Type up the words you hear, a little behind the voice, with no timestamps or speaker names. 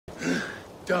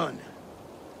done.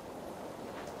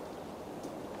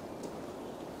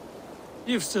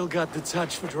 You've still got the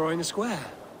touch for drawing a square.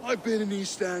 I've been in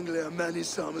East Anglia many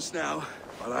summers now,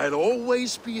 but I'll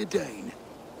always be a Dane.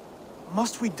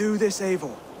 Must we do this,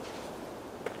 Eivor?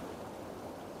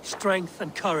 Strength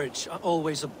and courage are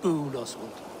always a boon,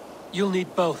 Oswald. You'll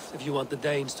need both if you want the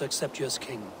Danes to accept you as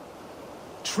king.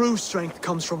 True strength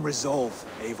comes from resolve,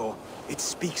 Eivor. It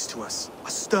speaks to us,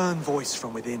 a stern voice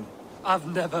from within. I've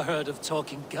never heard of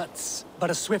talking guts,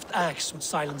 but a swift axe would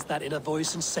silence that inner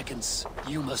voice in seconds.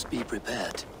 You must be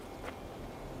prepared.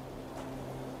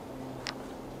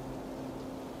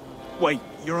 Wait,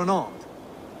 you're unarmed?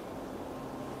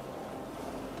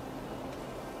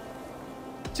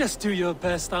 Just do your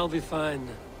best, I'll be fine.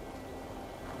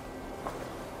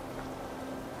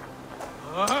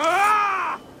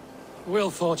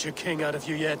 We'll forge a king out of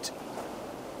you yet.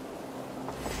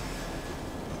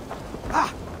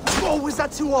 Ah! Oh, was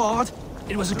that too hard?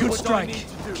 It was a good strike.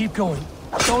 Keep going.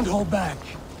 Don't hold back.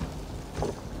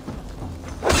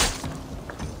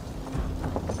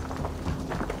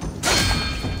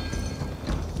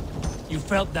 You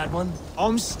felt that one?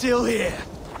 I'm still here.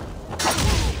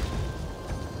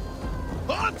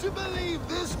 Hard to believe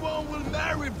this one will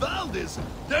marry Valdis,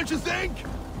 don't you think?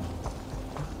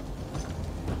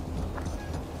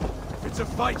 If it's a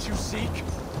fight you seek,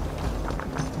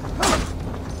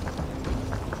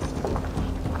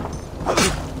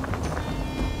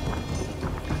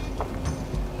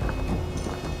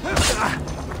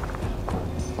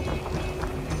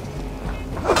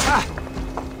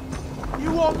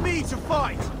 you want me to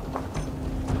fight?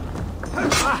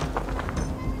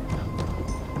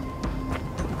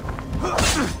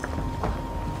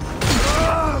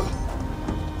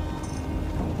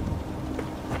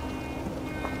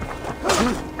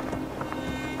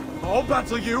 I'll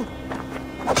battle you.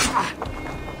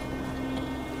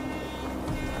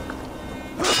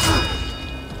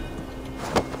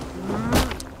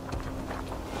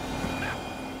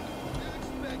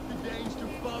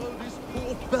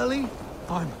 Belly?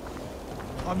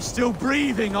 I'm still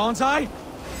breathing, aren't I?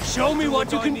 Show me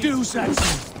what you can do,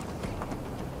 Saxon.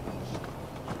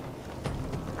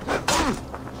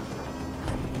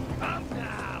 Come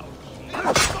now!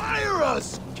 Inspire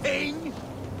us, King!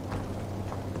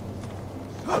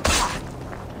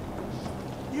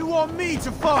 You want me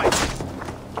to fight?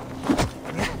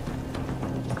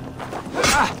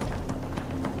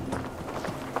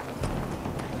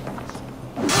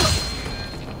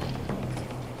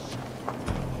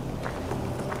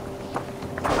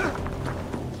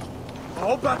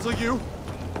 I'll battle you.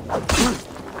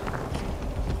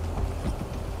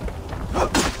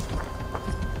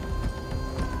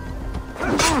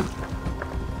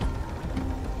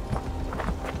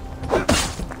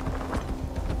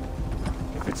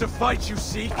 If it's a fight you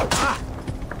seek,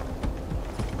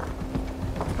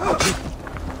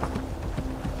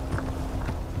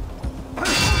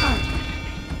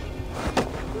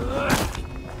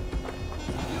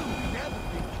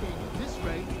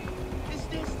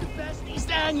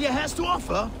 has to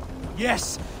offer?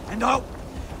 yes, and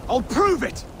I'll prove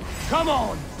it. Come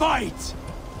on, fight!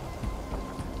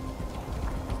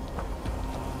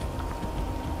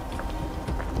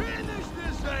 Finish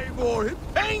this, Eivor!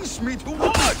 It pains me to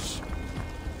watch!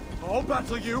 I'll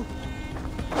battle you.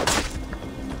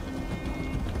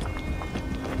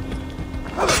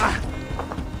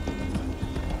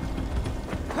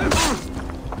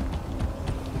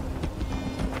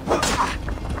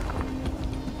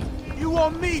 You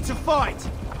want me to fight?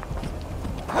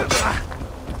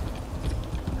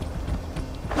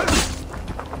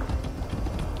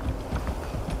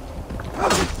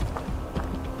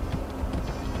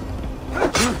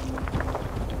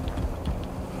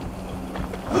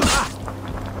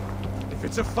 If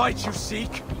it's a fight you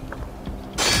seek,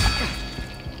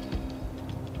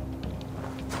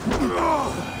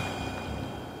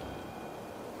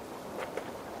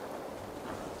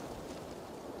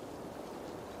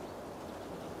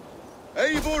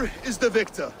 Eivor is the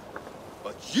victor.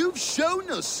 But you've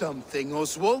shown us something,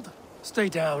 Oswald. Stay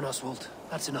down, Oswald.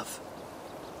 That's enough.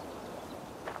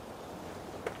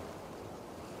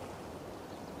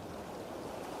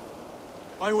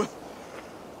 I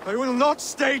will not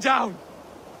stay down.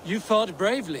 You fought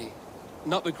bravely.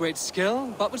 Not with great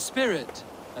skill, but with spirit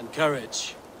and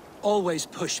courage. Always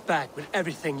push back with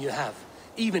everything you have.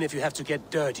 Even if you have to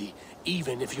get dirty.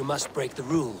 Even if you must break the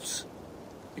rules.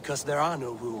 Because there are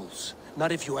no rules.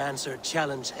 Not if you answer a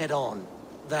challenge head-on.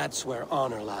 That's where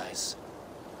honor lies.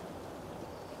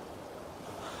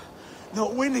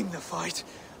 Not winning the fight,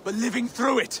 but living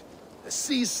through it. A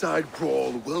seaside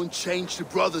brawl won't change the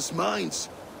brothers' minds.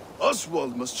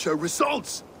 Oswald must show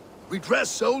results.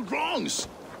 Redress old wrongs.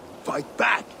 Fight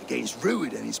back against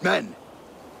Rued and his men.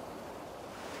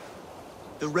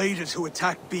 The raiders who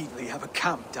attacked Beatley have a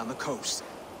camp down the coast.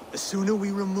 The sooner we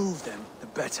remove them, the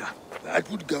better. That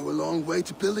would go a long way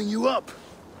to building you up.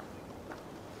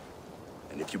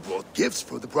 And if you brought gifts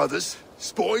for the brothers,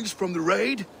 spoils from the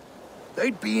raid,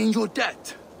 they'd be in your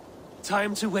debt.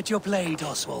 Time to wet your blade,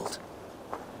 Oswald.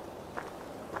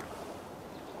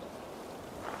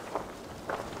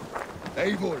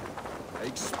 Eivor, I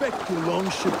expect your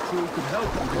longship crew could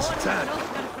help in this attack.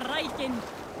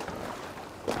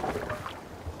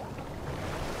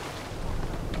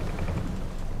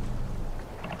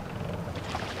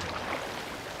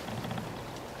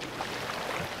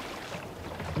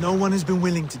 No one has been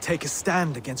willing to take a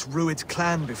stand against Rued's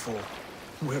clan before.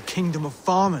 We're a kingdom of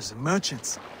farmers and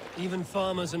merchants. Even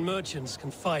farmers and merchants can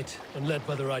fight when led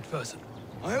by the right person.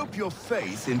 I hope your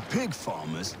faith in pig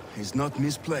farmers is not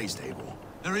misplaced, Eivor.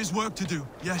 There is work to do,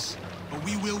 yes. But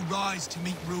we will rise to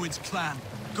meet Rued's clan.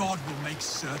 God will make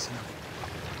certain of it.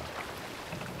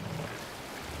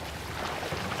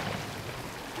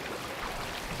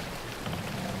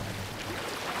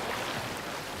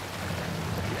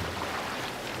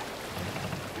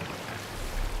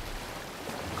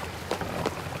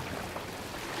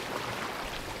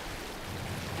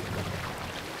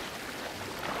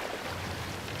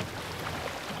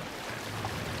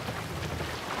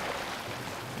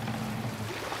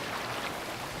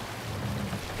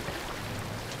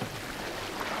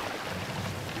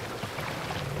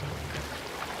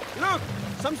 Look!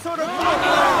 Some sort of...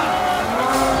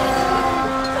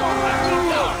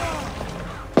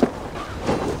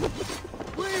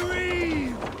 We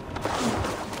read!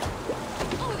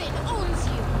 Odin owns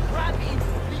you!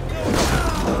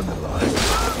 On the line.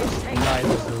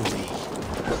 Neither will we.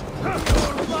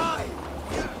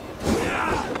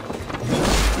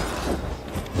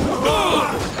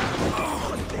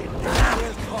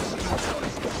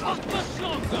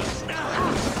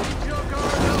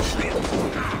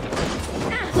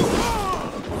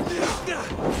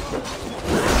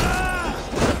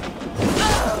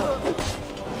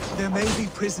 There may be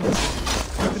prisoners.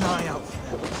 Keep an eye out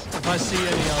for them. If I see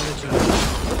any, I'll let you know.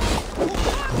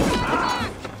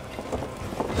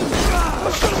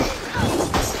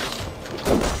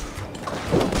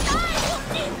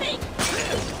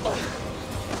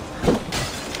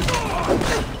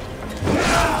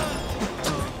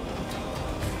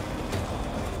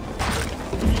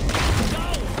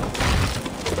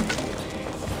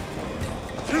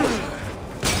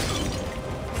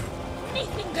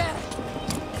 Anything there!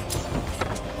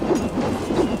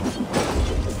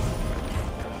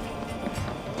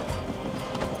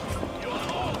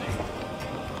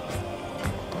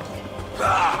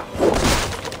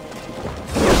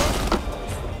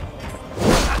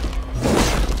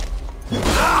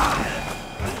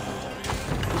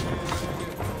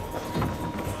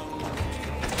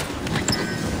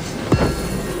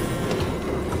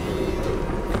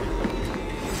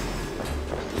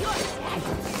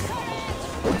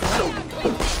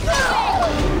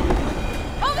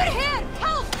 Over here!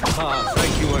 Help! Ah,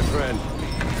 thank you, my friend.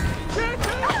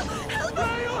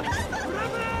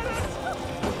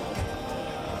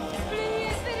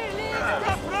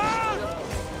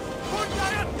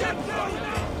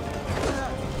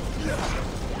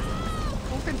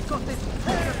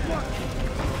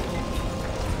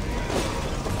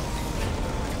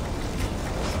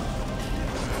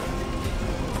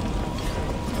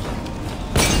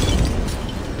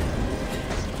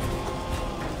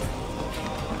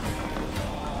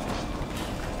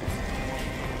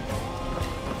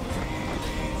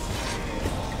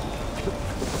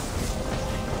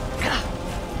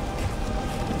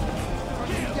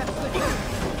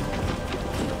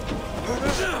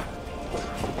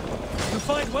 You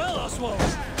fight well, Oswald.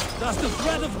 Does the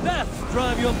threat of death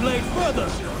drive your blade further?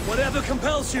 Whatever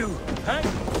compels you, hang...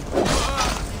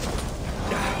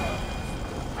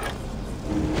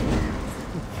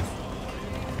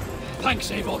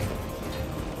 Thanks, Avon.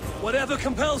 Whatever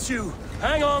compels you,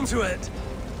 hang on to it.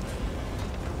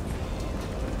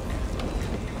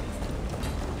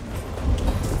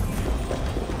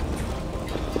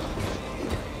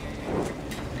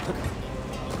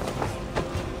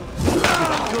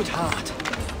 Good heart.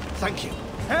 Thank you.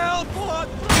 Help! What?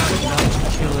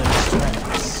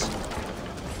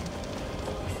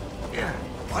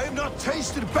 I have not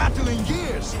tasted battle in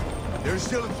years. There's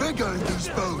still vigor in these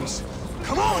bones.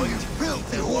 Come on, you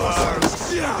filthy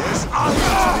horses! There's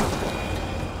iron!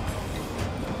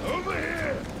 Over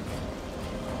here!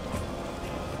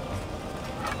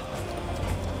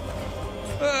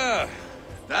 Ah,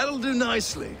 that'll do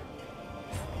nicely.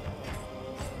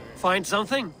 Find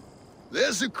something?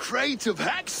 There's a crate of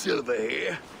hack silver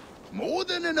here. More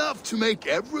than enough to make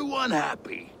everyone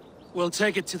happy. We'll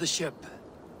take it to the ship.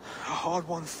 A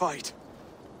hard-won fight.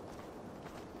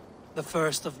 The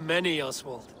first of many,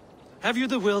 Oswald. Have you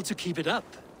the will to keep it up?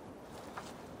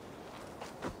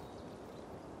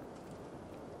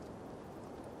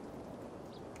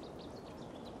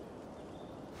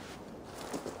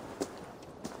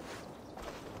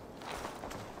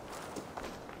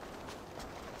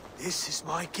 This is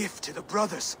my gift to the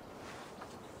brothers.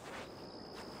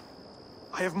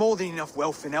 I have more than enough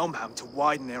wealth in Elmham to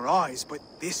widen their eyes, but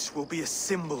this will be a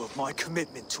symbol of my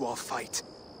commitment to our fight.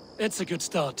 It's a good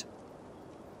start.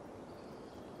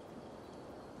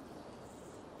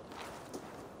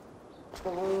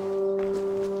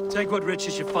 Take what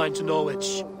riches you find to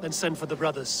Norwich, then send for the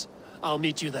brothers. I'll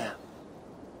meet you there.